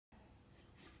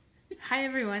Hi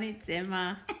everyone, it's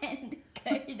Emma. And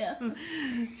Dakota.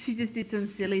 She just did some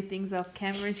silly things off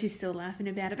camera and she's still laughing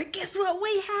about it. But guess what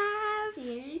we have?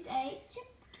 Series 8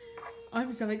 Shopkins.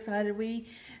 I'm so excited. We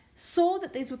saw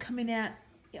that these were coming out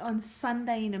on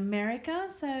Sunday in America,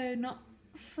 so not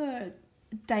for a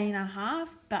day and a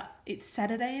half, but it's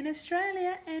Saturday in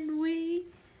Australia and we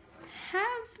have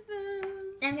them.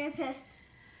 I'm going first.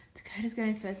 Dakota's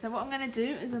going first. So what I'm going to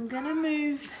do is I'm going to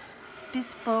move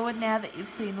this forward now that you've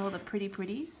seen all the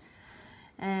pretties.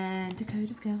 And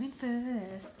Dakota's going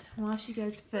first. While she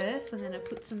goes first, I'm going to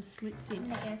put some slits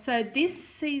in. So this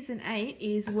season 8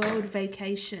 is World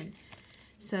Vacation.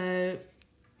 So it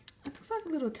looks like a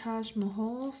little Taj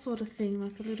Mahal sort of thing,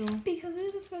 like a little... Because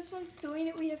we're the first ones doing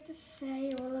it, we have to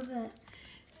say all of it.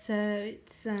 So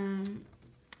it's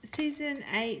season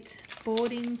 8,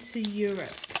 Boarding to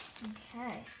Europe.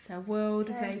 Okay. So World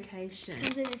Vacation.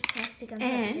 Comes with this plastic on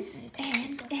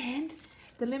top. And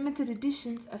the limited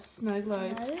editions are snow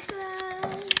globes.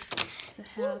 So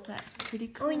how's that? Pretty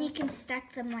cool. Oh, and you can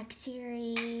stack them like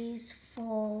series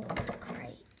 4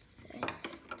 crates. So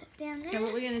put that down there. So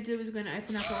what we're going to do is we're going to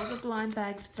open up all the blind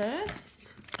bags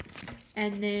first.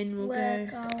 And then we'll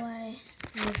Work go... our way.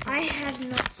 I have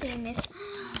not seen this.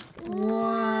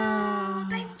 Wow.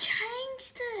 They've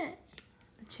changed it.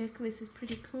 The checklist is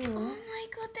pretty cool. Oh my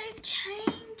god, they've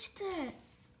changed it.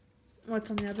 What's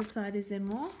on the other side? Is there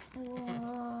more?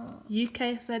 Whoa.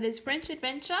 UK, so there's French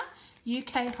Adventure,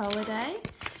 UK Holiday,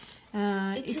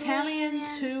 Italian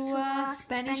Tour,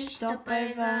 Spanish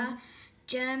Stopover,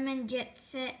 German Jet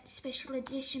Set Special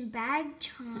Edition Bag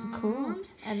Charms. Cool.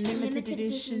 And limited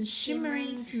edition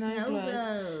Shimmering Snow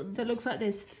Globes. So it looks like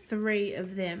there's 3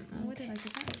 of them. Oh, where did I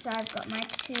get that? So I've got my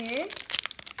 2.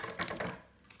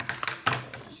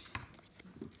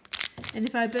 And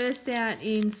if I burst out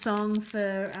in song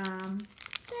for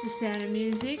The Sound of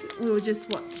Music, we were just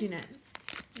watching it.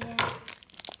 Yeah.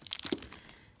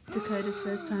 Dakota's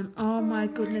first time. Oh my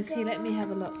goodness, here, let me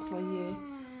have a look for you.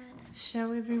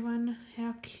 Show everyone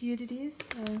how cute it is.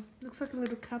 So, looks like a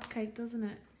little cupcake, doesn't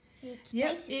it? It's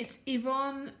It's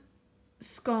Yvonne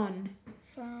Scone.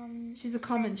 She's a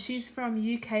common. She's from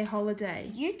UK Holiday.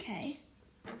 UK?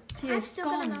 Yeah, I've still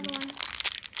got another one.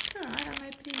 Alright, I'm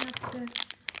opening up the...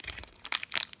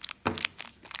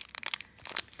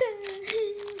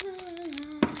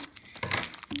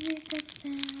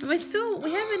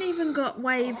 We haven't even got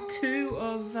wave 2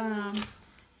 of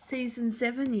season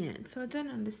 7 yet, so I don't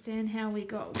understand how we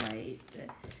got this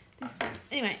one.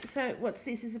 Anyway, so what's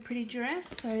this? Is a pretty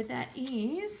dress. So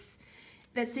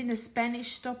that's in a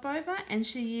Spanish stopover, and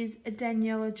she is a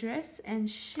Daniela dress, and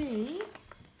she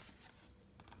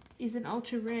is an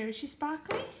ultra rare. Is she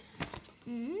sparkly?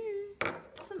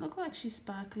 Doesn't look like she's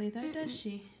sparkly though, does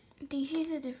she? I think she's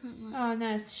a different one. Oh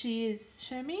no, she is.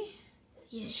 Show me.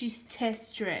 Yes. She's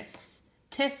Tess dress.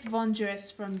 Tess Von Dress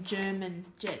from German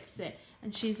Jet Set.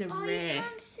 And she's a rare. You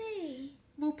can't see.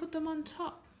 We'll put them on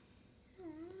top. Oh,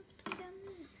 put them down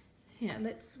there. Yeah,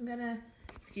 I'm gonna,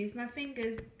 excuse my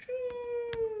fingers.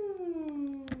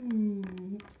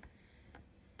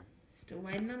 Still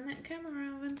waiting on that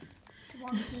camera oven. It's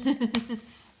wonky.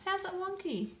 How's it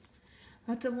wonky?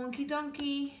 What's a wonky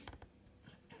donkey?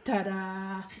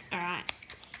 Ta-da! Alright,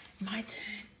 my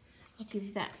turn. I'll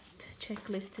give that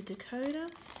checklist to Dakota.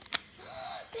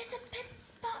 There's a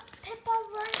pepperoni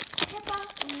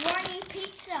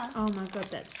pizza. Oh my god,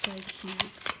 that's so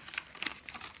cute.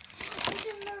 There's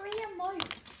a Maria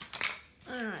Moat.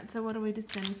 Alright, so what are we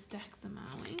just going to stack them,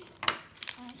 are we?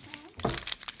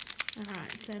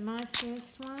 Alright, so my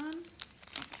first one.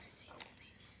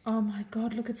 Oh my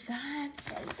god, look at that.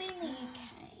 It's in the UK.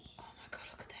 Oh my god,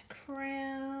 look at that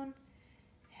crown.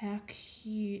 How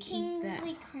cute is that?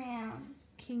 Kingsley Crown.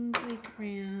 Kingsley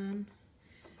Crown.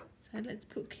 So let's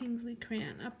put Kingsley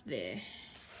Crown up there.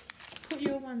 Put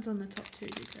your ones on the top too,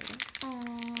 Dakota.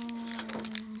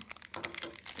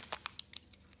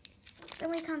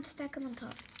 Then we can't stack them on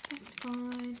top. That's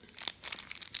fine.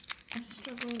 I'm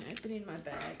struggling opening my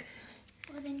bag.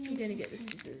 Well, then I'm going to get the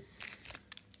scissors.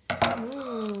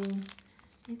 Oh,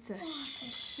 it's a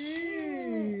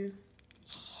shoe.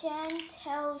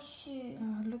 Chantel shoe.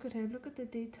 Oh, look at her. Look at the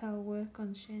detail work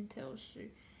on Chantel's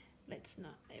shoe. Let's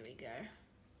not. There we go.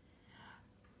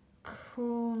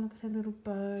 Cool. Look at her little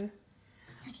bow.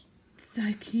 Okay.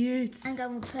 So cute. I'm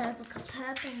going with purple.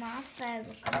 Purple, my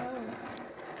favourite colour.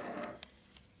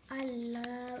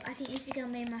 I think this is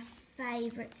going to be my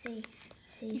favourite season.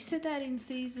 You said that in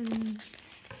season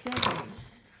 7.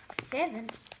 7?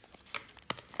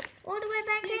 All the way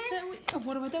back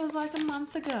there? That was like a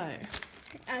month ago.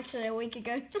 Actually, a week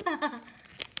ago. It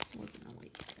wasn't a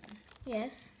week ago.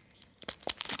 Yes.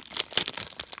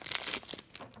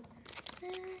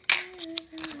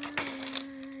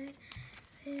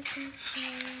 Oh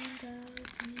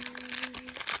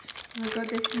my god,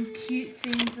 there's some cute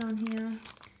things on here.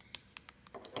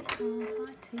 Oh,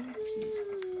 hi, T's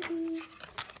cute.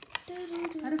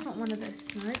 I just want one of those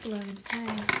snow globes,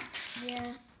 hey?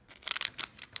 Yeah.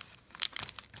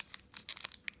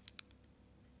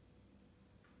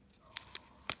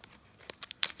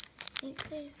 I think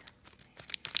there's...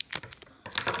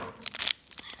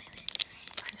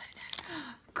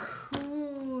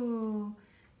 Cool.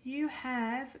 You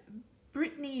have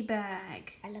Britney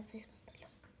bag. I love this one, but look.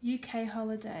 UK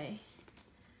holiday.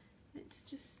 Let's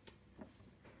just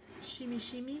shimmy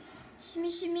shimmy.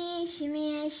 Shimmy, shimmy,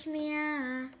 shimmy, shimmy,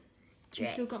 ah. You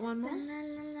still got one more? La la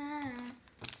la la.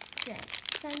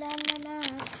 La la la la.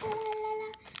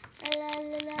 La la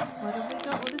la la. What have we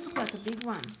got? Oh, this looks like a big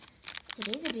one. It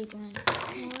is a big one.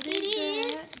 What It is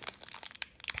it?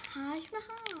 Taj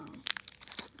Mahal.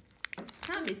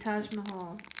 Can't be Taj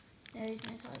Mahal. There is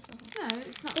no Taj Mahal. No,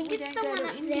 it's not. I think We it's don't the go one to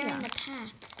up India. there in the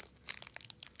pack.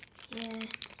 Yeah,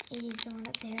 it is the one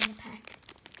up there in the pack.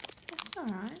 That's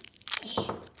alright.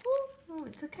 Yeah. Oh,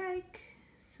 it's a cake.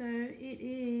 So it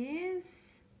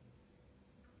is.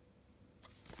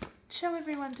 Show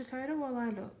everyone, Dakota, while I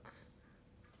look.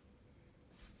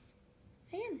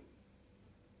 I am.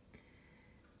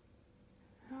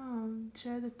 Oh,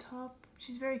 show the top.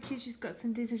 She's very cute. She's got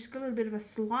some details. She's got a little bit of a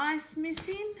slice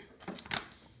missing.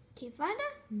 Do you find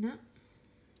her? No.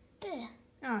 There.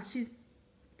 Oh,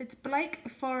 it's Blake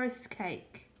Forest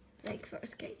cake. Like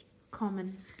Forest cake.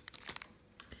 Common.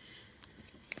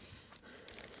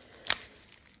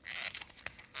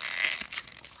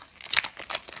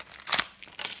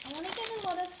 I want to get a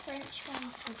lot of French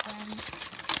ones for them.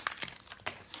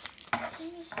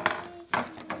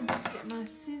 Let's get my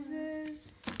scissors.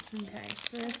 Okay,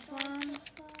 first one.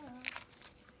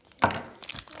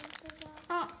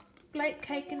 Oh, Blake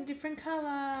cake in a different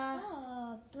colour.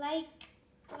 Oh, Blake,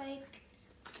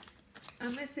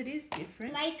 Unless it is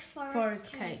different. Blake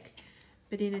Forest cake,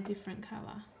 but in a different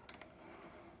colour.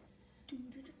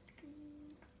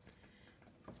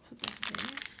 Let's put that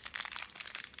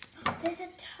there. There's a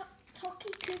Toki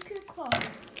Cuckoo clock.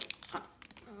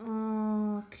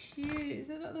 Oh, cute. Is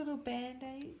it got a little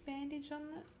bandage on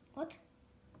it? What?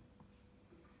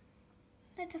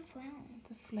 That's a flower. It's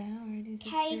a flower, it is. K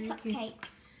It's very cute. cupcake.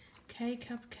 K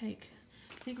cupcake.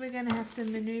 I think we're going to have to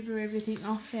manoeuvre everything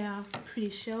off our pretty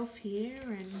shelf here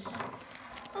and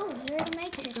Oh, you already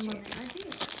made put this. them on. I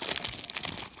did.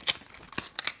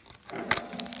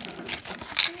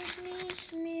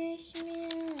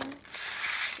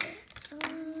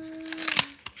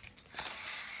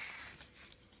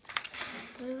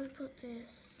 Where do we put this?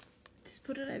 Just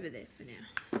put it over there for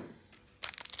now.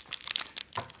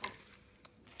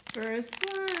 First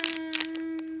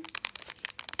one.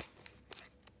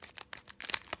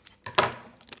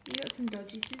 You got some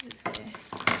dodgy scissors there.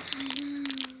 I know.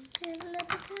 There's a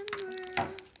little camera.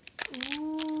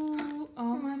 Ooh,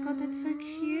 oh my god, that's so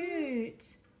cute.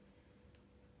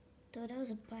 Thought that was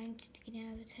a bone sticking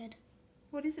out of its head.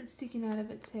 What is it sticking out of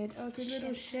its head? Oh, it's a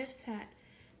little chef's hat.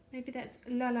 Maybe that's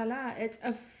it's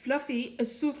a fluffy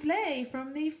souffle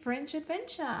from the French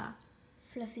Adventure.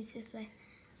 Fluffy souffle.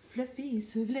 Fluffy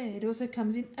souffle. It also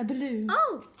comes in a balloon.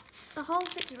 Oh! The hole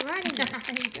fits right in there.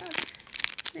 There you go.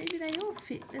 Maybe they all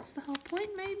fit. That's the whole point,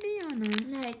 maybe, or no?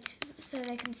 No, it's so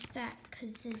they can stack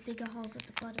because there's bigger holes at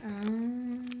the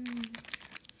bottom.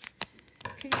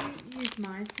 Can you use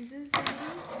my scissors, maybe?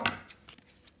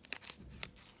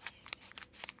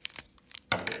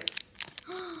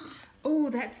 Oh,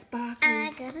 that's sparkly.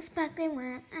 I got a sparkly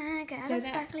one. I got So a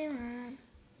sparkly that's- one.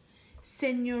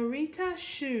 Senorita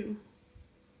shoe.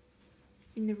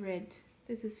 In the red.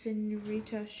 There's a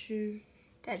senorita shoe.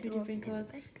 That's Two all different in colours.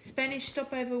 there. Spanish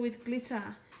stopover with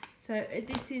glitter. So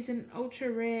this is an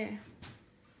ultra rare.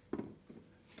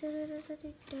 It's not gonna fit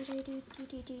up there.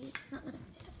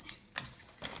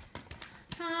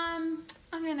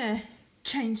 I'm gonna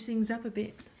change things up a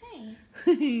bit.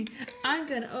 Hey, I'm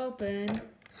gonna open.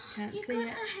 Can't you see got it.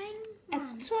 a hang A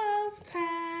one. 12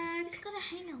 pack. It's got a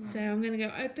hanger one. So I'm gonna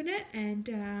go open it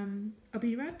and I'll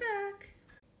be right back.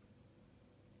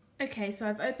 Okay, so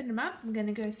I've opened them up. I'm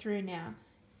gonna go through now.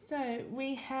 So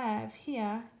we have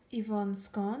here Yvonne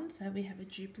Scone. So we have a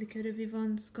duplicate of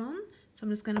Yvonne Scone. So I'm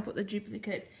just gonna put the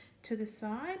duplicate to the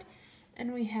side.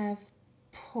 And we have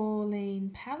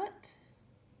Pauline palette.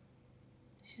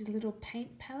 She's a little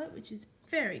paint palette, which is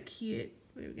very cute.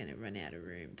 We were gonna run out of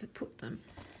room to put them.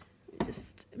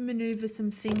 Just maneuver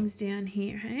some things down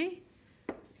here, hey?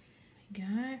 There we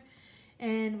go.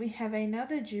 And we have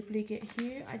another duplicate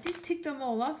here. I did tick them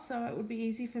all off so it would be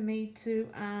easy for me to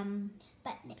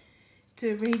But no.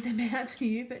 read them out to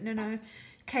you, but no.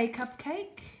 K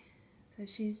Cupcake. So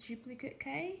she's duplicate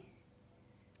K.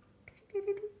 I'm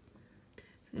going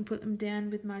to put them down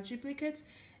with my duplicates.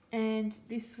 And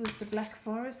this was the Black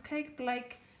Forest cake,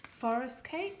 Blake Forest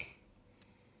cake.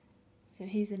 So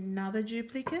here's another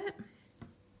duplicate.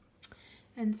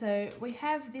 And so we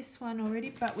have this one already,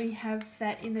 but we have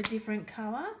that in a different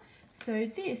colour. So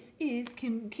this is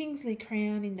Kingsley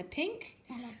Crown in the pink.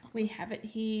 We have it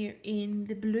here in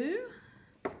the blue.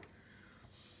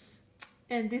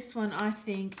 And this one I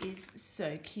think is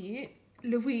so cute.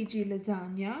 Luigi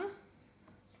Lasagna.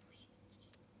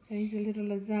 So here's a little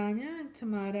lasagna,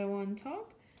 tomato on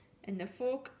top, and the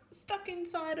fork stuck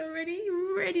inside already,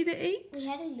 ready to eat. We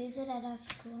had a lizard at our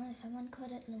school and someone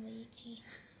called it Luigi.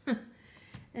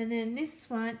 And then this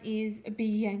one is a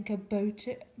Bianca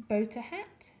boater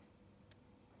hat.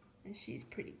 And she's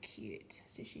pretty cute.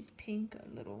 So she's pink,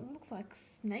 a little, looks like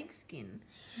snake skin.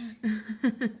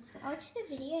 I watched the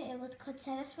video, it was called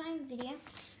Satisfying Video.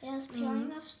 It was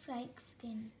peeling off snake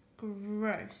skin.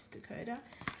 Gross, Dakota.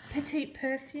 Petite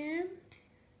Perfume.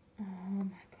 Oh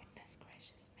my goodness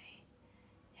gracious me.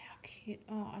 How cute.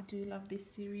 Oh, I do love this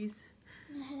series.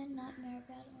 I had a nightmare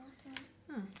about it last night.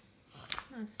 Oh,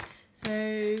 nice.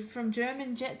 So from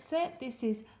German Jet Set, this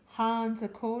is Hans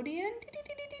Accordion.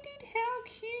 How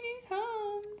cute is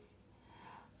Hans?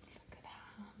 Look at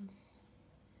Hans.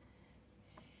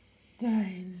 So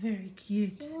very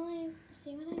cute. See what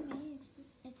I mean?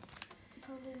 It's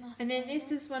probably my And then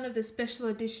this is one of the special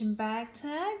edition bag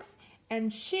tags.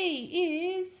 And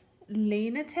she is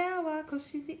Lena Tower, because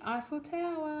she's the Eiffel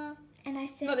Tower. And I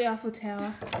said... Not the Eiffel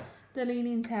Tower. The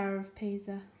Leaning Tower of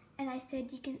Pisa. And I said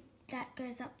you can... That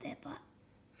goes up there, but...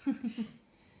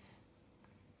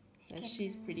 So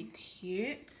she's pretty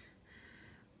cute.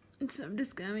 And so I'm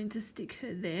just going to stick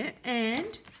her there.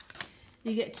 And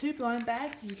you get 2 blind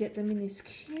bags. You get them in this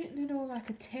cute little, like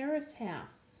a terrace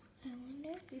house. I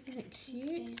wonder... Isn't it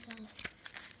cute?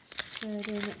 So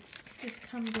then it just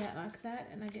comes out like that,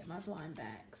 and I get my blind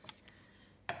bags.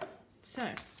 So,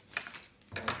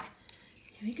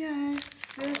 here we go.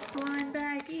 First blind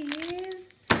bag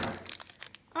is...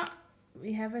 Oh,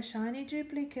 we have a shiny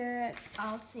duplicate.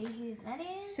 I'll see who that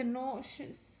is.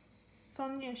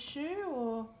 Sonia Shu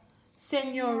or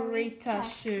Senorita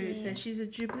Shu. So she's a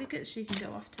duplicate. She can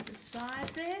go off to the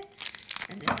side there.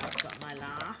 And then I've got my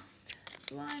last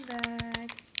blind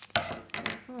bag.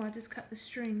 Oh, I just cut the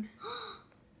string.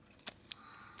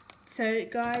 So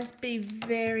guys, be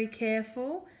very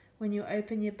careful when you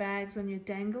open your bags on your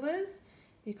danglers,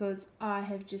 because I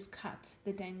have just cut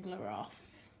the dangler off.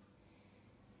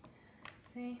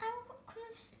 See? I could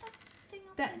have stuck the thing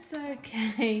on. That's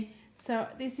okay. So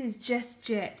this is Just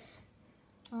Jet.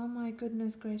 Oh my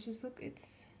goodness gracious, look,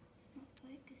 it's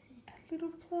a little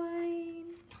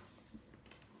plane.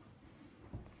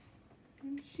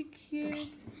 Isn't she cute? Okay.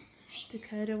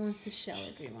 Dakota wants to show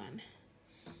everyone.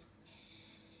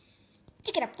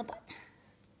 Stick it up the butt.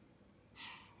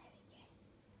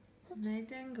 And they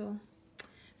dangle.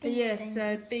 But yeah,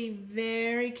 so be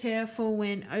very careful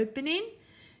when opening,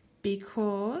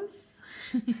 because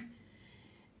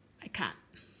I can't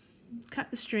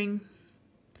cut the string.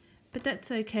 But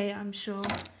that's okay, I'm sure.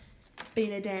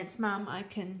 Being a dance mum, I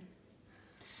can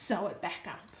sew it back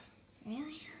up.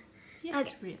 Really? Yes,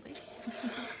 Okay. really.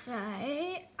 So,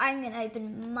 I'm going to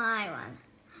open my one.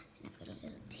 And I've got a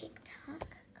little TikTok.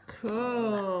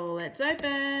 Cool, let's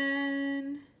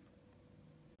open.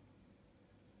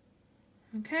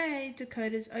 Okay,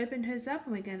 Dakota's opened hers up,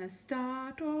 and we're going to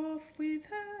start off with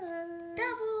hers.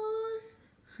 Doubles!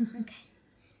 Okay.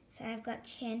 So I've got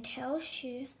Chantel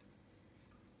Shoe.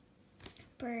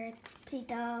 Pretty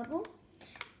double.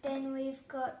 Then we've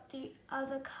got the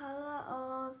other colour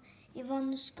of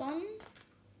Yvonne's Gone.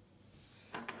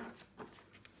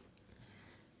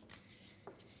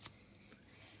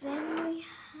 Then we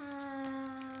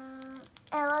have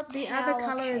Ella The Tower other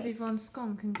colour of Cake. Yvonne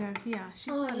Scone can go here.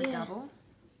 She's Oh, not a yeah. double.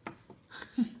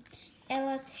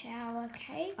 Ella Tower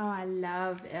Cake. Oh, I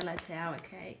love Ella Tower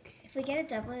Cake. If we get a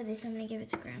double of this, I'm going to give it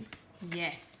to Graham.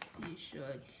 Yes, you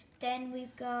should. Then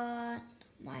we've got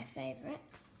my favourite.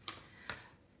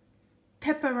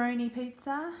 Pepperoni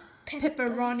pizza.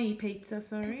 Pepperoni pizza,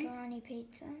 sorry. Pepperoni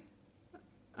pizza.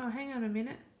 Oh, hang on a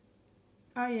minute.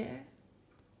 Oh, yeah.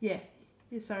 Yeah,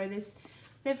 sorry,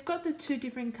 they've got the 2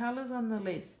 different colours on the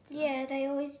list. Yeah, they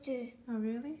always do. Oh,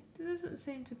 really? There doesn't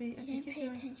seem to be. You Okay, don't keep pay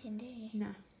going. attention, do you? No.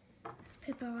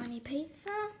 Pepperoni pizza.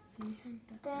 So you have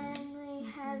that Then one,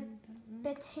 we have that one,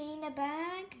 Bettina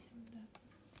bag. that.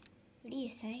 What are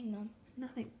you saying, Mum?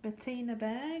 Nothing. Bettina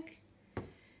bag.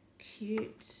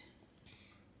 Cute.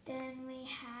 Then we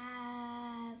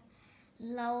have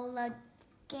Lola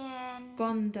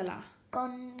Gondola.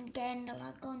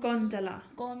 Gondola.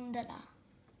 Gondola.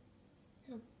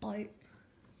 A boat.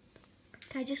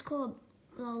 Can I just call it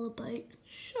a boat?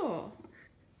 Sure.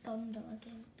 Gondola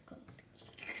again.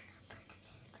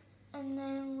 And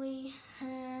then we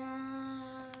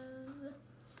have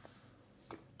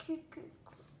the cuckoo.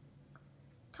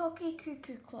 Toki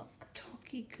cuckoo clock.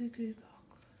 Toki cuckoo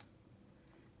clock.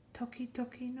 Toki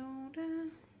toki no da.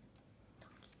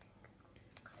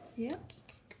 Yep.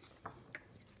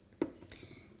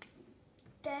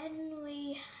 Then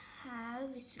we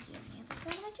have, this is the only other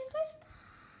one I mentioned this.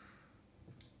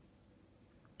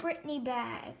 Britney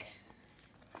bag.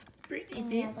 Britney In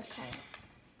the other colour.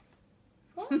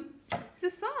 What?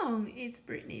 It's a song. It's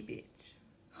Britney bitch.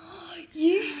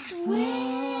 You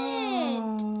swear!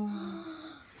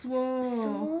 Swore.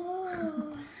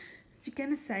 Swore. If you're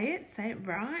gonna say it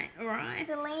right. Right.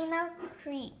 Selena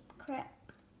crepe.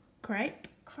 Crepe.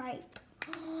 Crepe.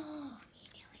 Oh, you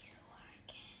nearly swore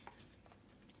again.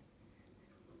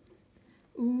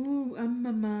 Ooh,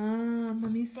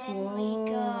 mummy swore. Then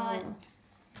we got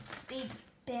Big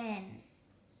Ben,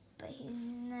 but his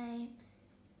name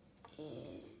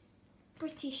is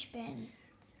British Ben.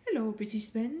 Hello, British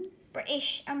Ben.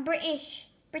 British. I'm British.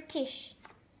 British.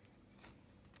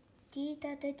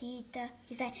 Dita da dita.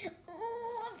 He's like,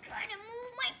 oh, I'm trying to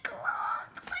move my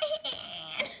clock, my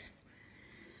hand.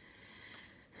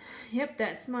 Yep,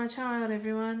 that's my child,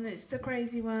 everyone. It's the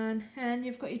crazy one. And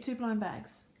you've got your 2 blind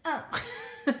bags. Oh.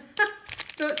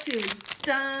 Thought she was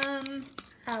done.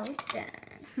 Oh, done.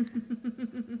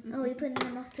 Oh, we're putting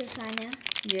them off to the side now.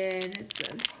 Yeah,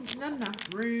 there's not enough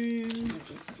room.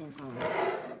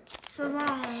 Scissors.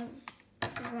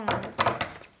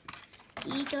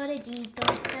 Dito de dito,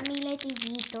 Camila de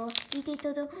dito,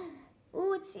 dito.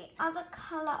 Oh, it's the other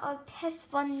colour of Tess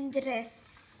Von Dress.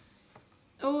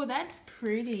 Oh, that's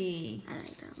pretty. I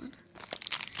like that one.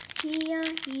 Here.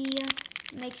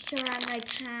 Make sure I'm like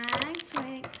tagged so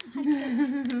I don't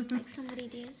have to like somebody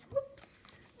did. Whoops.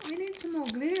 We need some more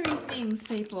glittery things,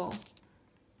 people.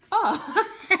 Oh.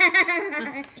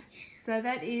 So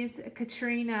that is a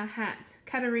Katrina hat.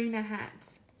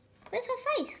 Where's her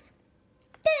face?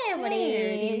 There it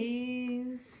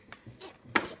is.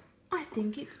 I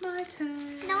think it's my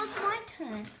turn. Now it's my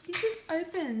turn. You just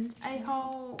opened a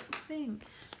whole thing.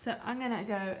 So I'm going to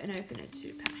go and open a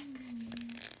 2-pack.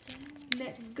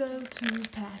 Let's go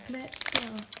 2-pack. Let's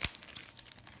go.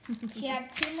 So you have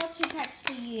 2 more 2-packs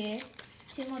for you,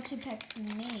 2 more 2-packs for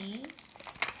me.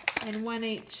 And 1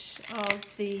 each of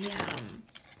the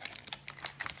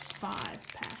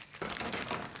 5-pack.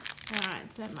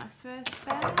 Alright, so my first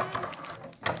bag.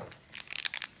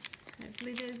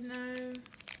 Hopefully there's no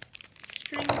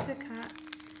string to cut.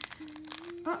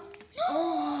 Oh.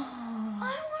 I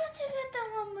wanted to get the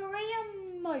one Maria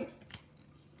Moat.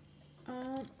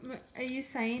 Are you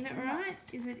saying it right?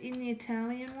 Is it in the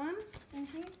Italian one?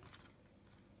 Mm-hmm.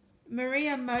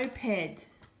 Maria Moped.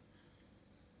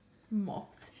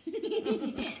 Mopped.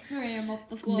 Maria mopped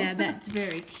the floor. Now that's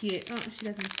very cute. Oh, she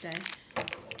doesn't stay.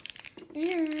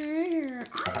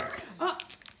 Oh!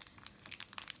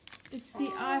 It's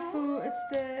the Eiffel, it's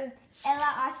the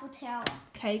Ella Eiffel Tower.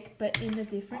 cake, but in a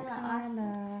different Ella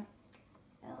colour.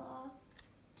 Ella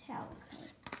Tower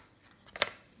cake.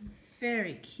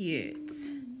 Very cute.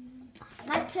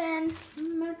 My turn.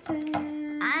 My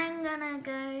turn. I'm gonna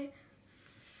go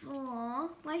for,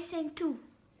 why saying 2?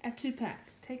 A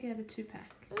 2-pack. Take out a 2-pack.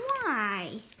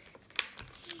 Why?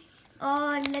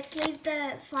 Oh, let's leave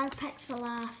the 5 packs for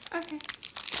last. Okay.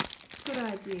 Good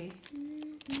idea.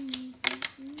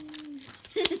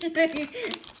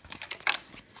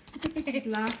 She's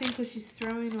laughing because she's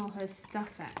throwing all her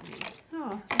stuff at me.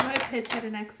 Oh, Moped's had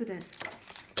an accident.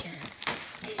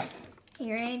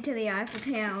 He ran into the Eiffel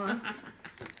Tower.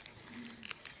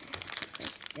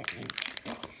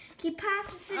 Can you pass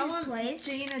the scissors, I want please?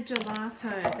 Gina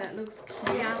Gelato. That looks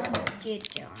cute. Yeah, I want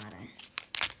gelato.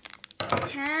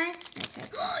 Tag. No tag.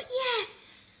 Oh, yes!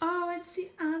 Oh, it's the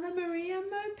other Maria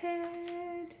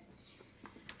Moped.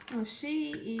 Oh,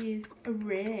 she is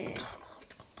rare.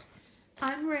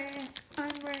 I'm rare.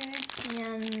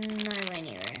 Yeah, nowhere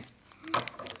near it.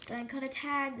 Don't cut a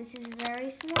tag. This is very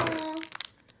small.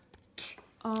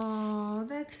 Oh,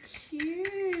 that's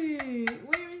cute.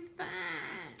 Where is that?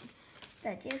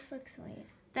 That just looks weird.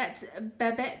 That's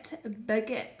Babette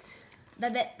Baguette.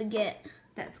 Babette Baguette.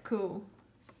 That's cool.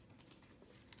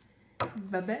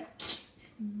 Babette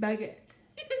Baguette.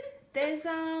 There's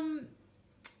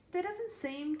there doesn't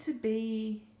seem to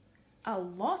be a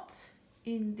lot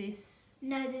in this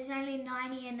No, there's only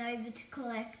 90 and over to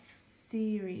collect.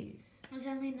 series. It's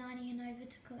only 90 and over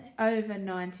to collect. Over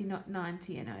 90, not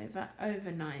 90 and over.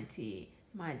 Over 90,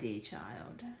 my dear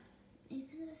child. Isn't it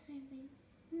the same thing?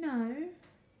 No.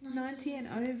 90 and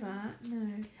over,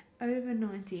 no. Over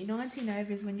 90. 90 and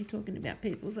over is when you're talking about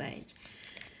people's age.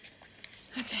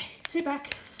 Okay, 2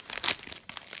 back.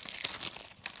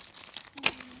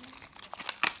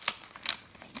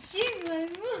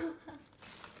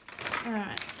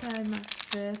 Alright, so my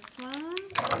first one.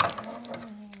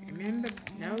 Remember,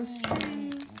 no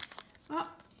strings. Oh,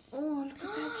 look at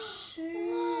that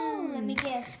shoe. Let me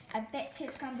guess. I bet you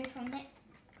it's going to be from that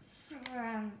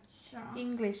French.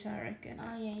 English, I reckon.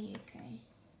 Oh, yeah, UK.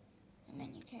 I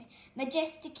meant UK.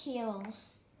 Majestic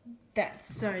Heels.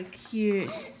 That's so cute.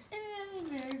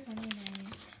 Very funny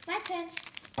name. My turn.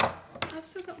 I've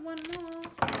still got one more.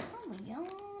 Oh, my God.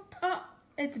 Oh,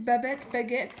 it's Babette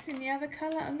Baguettes in the other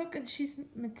colour. Look, and she's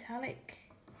metallic.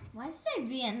 Why does it say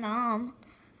Vietnam?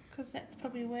 Because that's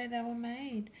probably where they were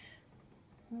made.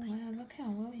 Oh, wow, look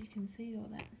how well you can see all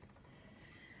that.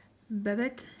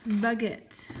 Babette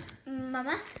Baguette.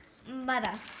 Mama,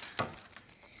 butter.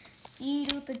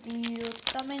 Dido, dame, dido,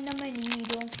 gong,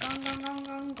 gong, gong,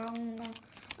 gong, gong, gong.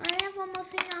 I have one more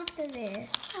thing after this.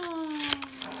 Oh,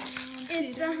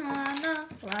 It's a Hannah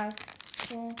life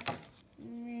for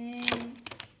me.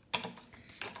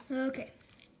 Okay.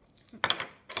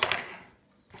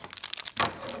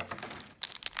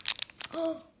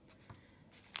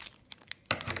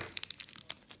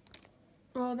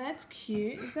 Oh, that's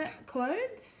cute. Is that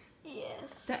clothes?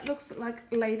 Yes. That looks like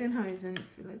Lederhosen.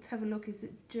 Let's have a look. Is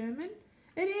it German?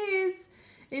 It is.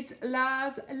 It's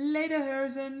Lars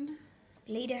Lederhosen.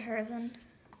 Lederhosen.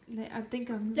 I think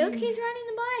I'm... Look, he's riding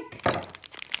the bike.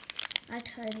 I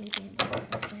totally didn't.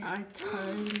 I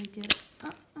totally get it. Oh,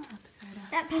 Dakota.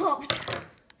 That popped.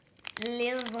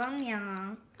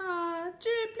 Lasagna. Ah,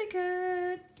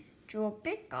 duplicate.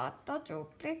 Duplicata.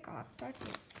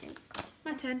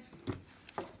 My turn.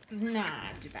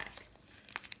 Nah, do back.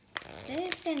 Did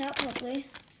it stand up properly?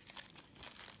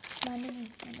 Mine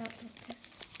doesn't stand up properly.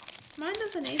 Mine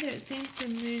doesn't either. It seems to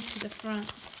move to the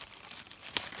front.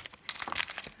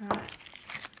 Alright.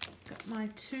 Got my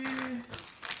 2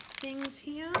 things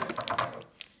here.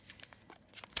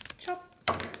 Chop.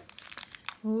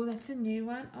 Oh, that's a new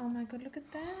one. Oh my god, look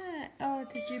at that. Oh,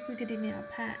 it's a duplicate in our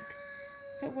pack.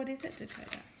 But what is it,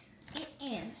 Dakota? It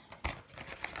is.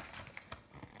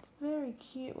 It's very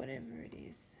cute, whatever it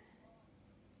is.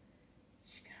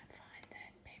 She can't find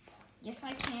that, people. Yes,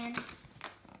 I can.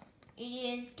 It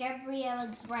is Gabriella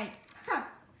Grape. Huh.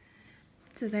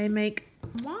 So they make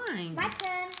wine. My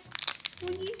turn.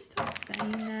 Will you stop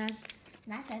saying that?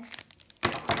 My turn.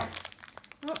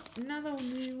 Oh, another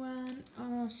new one.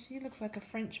 Oh, she looks like a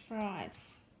French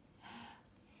fries.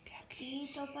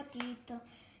 Patito, patito.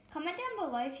 Comment down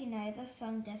below if you know the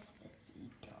song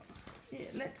Despacito.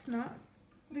 Yeah, let's not,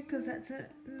 because that's an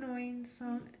annoying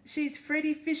song. She's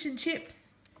Freddy Fish and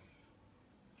Chips.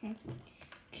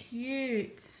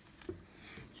 Cute.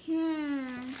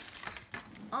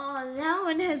 Oh, that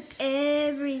one has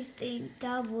everything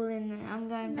double in there. I'm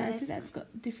going No, to so that's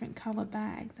got different colour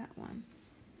bag, that one.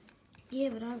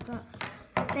 Yeah, but I've got...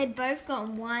 They both got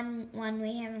one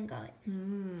we haven't got. So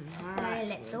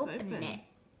let's open it.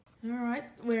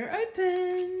 Alright, we're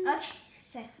open. Okay,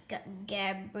 so got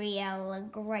Gabriella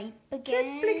Grape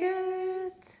again.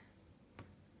 Duplicate.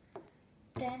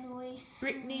 Then we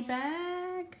Brittany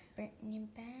bag. Brittany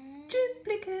bag.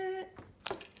 Duplicate.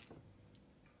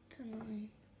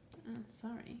 Oh,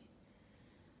 sorry.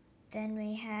 then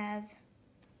we have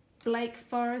Blake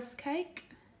Forest cake.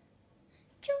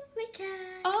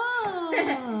 Duplicate.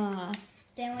 Oh.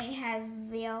 Then we have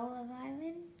Viola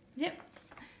Violin. Yep.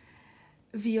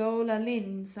 Viola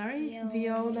Lynn, sorry. Viola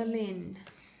Viola Lynn.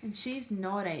 And she's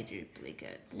not a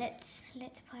duplicate. Let's play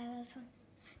this one.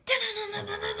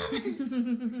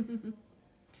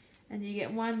 And you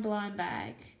get 1 blind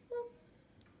bag.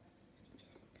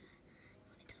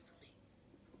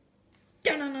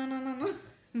 Okay.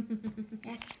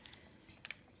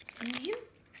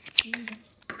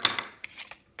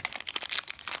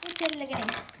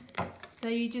 So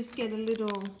you just get a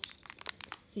little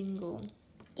single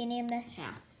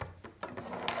house.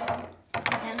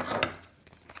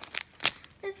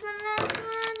 This one, last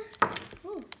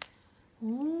one.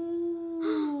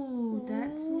 Ooh,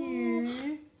 that's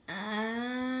new.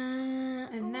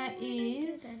 And that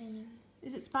is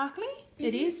it sparkly?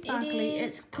 It is sparkly.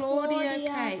 It's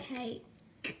Claudia cake.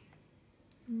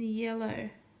 In the yellow.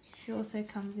 She also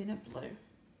comes in a blue.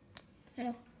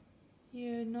 Hello.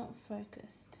 You're not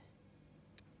focused.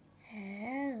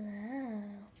 Hello.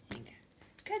 Look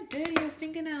how dirty your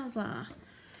fingernails are.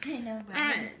 I know, right?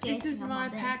 Alright, this is my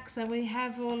pack, so we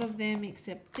have all of them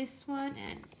except this one,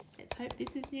 and let's hope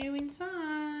this is new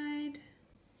inside.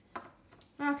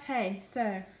 Okay,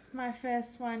 so my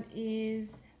first one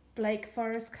is Blake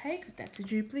Forest Cake, that's a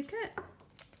duplicate.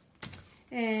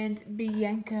 And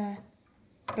Bianca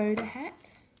Boda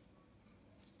hat.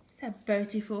 It's a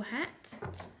beautiful hat.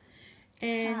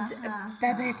 And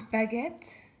Babette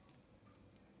Baguette.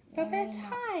 Babette,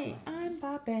 hi, I'm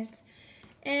Babette.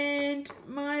 And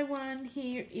my one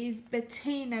here is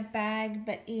Bettina Bag,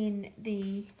 but in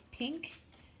the pink.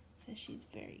 So she's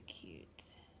very cute.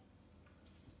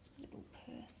 Little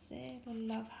purse there, little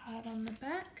love heart on the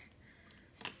back.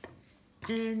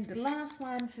 And the last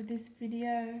one for this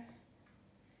video,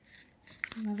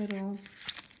 my little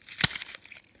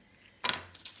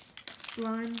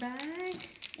blind bag.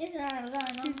 This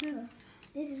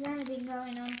has only been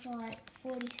going on for like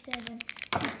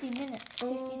 50 minutes,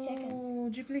 50 seconds. Oh,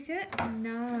 duplicate?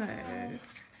 No.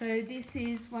 So this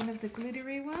is one of the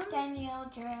glittery ones.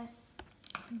 Danielle dress.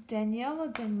 Danielle or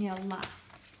Daniela?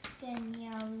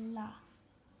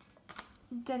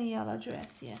 Daniela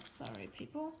dress, yes, sorry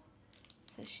people.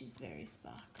 So she's very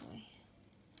sparkly.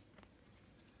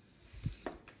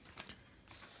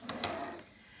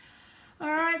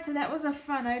 Alright, so that was a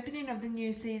fun opening of the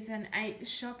new season 8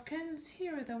 Shopkins.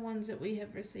 Here are the ones that we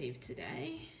have received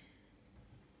today.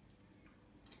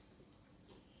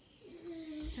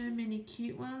 So many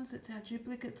cute ones. That's our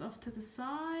duplicates off to the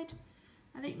side.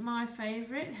 I think my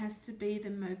favourite has to be the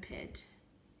moped.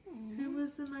 Who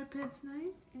was the moped's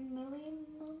name?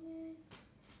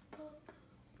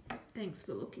 Thanks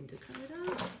for looking,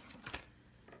 Dakota.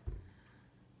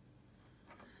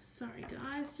 Sorry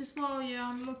guys, just while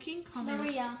you're looking, comments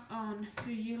Maria. on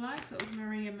who you like. So it was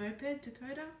Maria Moped,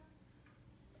 Dakota.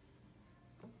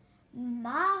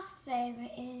 My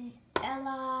favourite is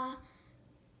Ella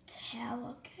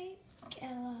Tower Cake.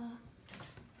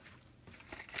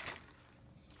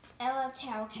 Ella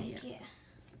Tower Cake,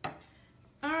 yeah.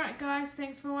 Alright guys,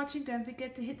 thanks for watching. Don't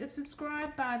forget to hit the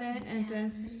subscribe button and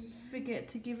don't forget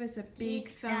to give us a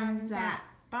big thumbs up.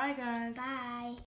 Bye guys. Bye.